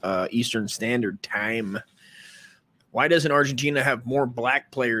Eastern Standard Time. Why doesn't Argentina have more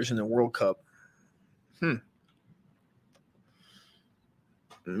black players in the World Cup?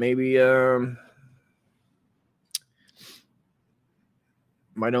 Maybe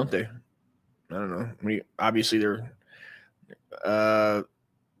why don't they? I don't know. I mean, obviously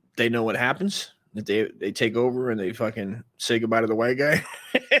they know what happens. That they take over and they fucking say goodbye to the white guy.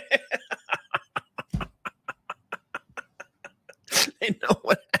 They know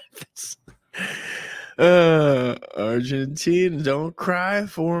what happens. Argentina, don't cry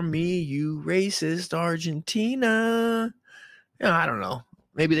for me, you racist Argentina. Yeah, I don't know.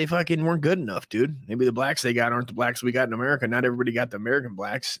 Maybe they fucking weren't good enough, dude. Maybe the blacks they got aren't the blacks we got in America. Not everybody got the American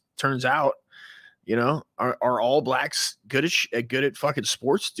blacks. Turns out, are all blacks good at fucking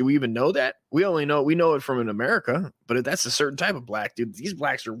sports? Do we even know that? We know it from in America, but that's a certain type of black, dude. These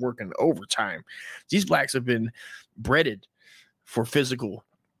blacks are working overtime. These blacks have been breaded for physical.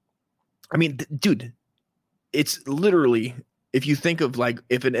 I mean, dude, it's literally, if you think of like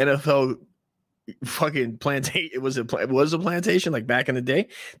if an NFL fucking plantation, it was a plantation like back in the day,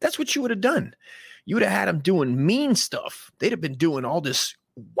 that's what you would have done. You would have had them doing mean stuff. They'd have been doing all this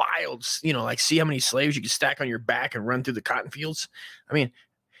wild, like see how many slaves you could stack on your back and run through the cotton fields. I mean,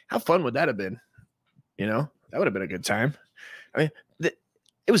 how fun would that have been? That would have been a good time. I mean,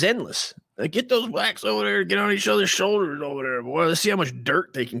 it was endless. Like, get those blacks over there, get on each other's shoulders over there, boy. Let's see how much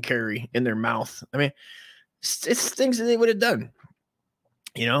dirt they can carry in their mouth. I mean, it's things that they would have done.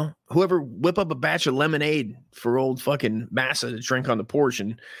 Whoever whip up a batch of lemonade for old fucking Massa to drink on the porch,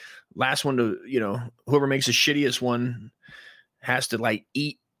 and last one to, whoever makes the shittiest one has to like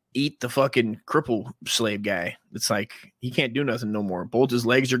eat the fucking cripple slave guy. It's like, he can't do nothing no more. Both his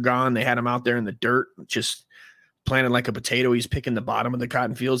legs are gone. They had him out there in the dirt, just planted like a potato. He's picking the bottom of the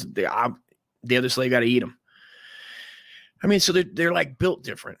cotton fields. The other slave got to eat him. I mean, so they're like built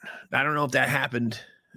different. I don't know if that happened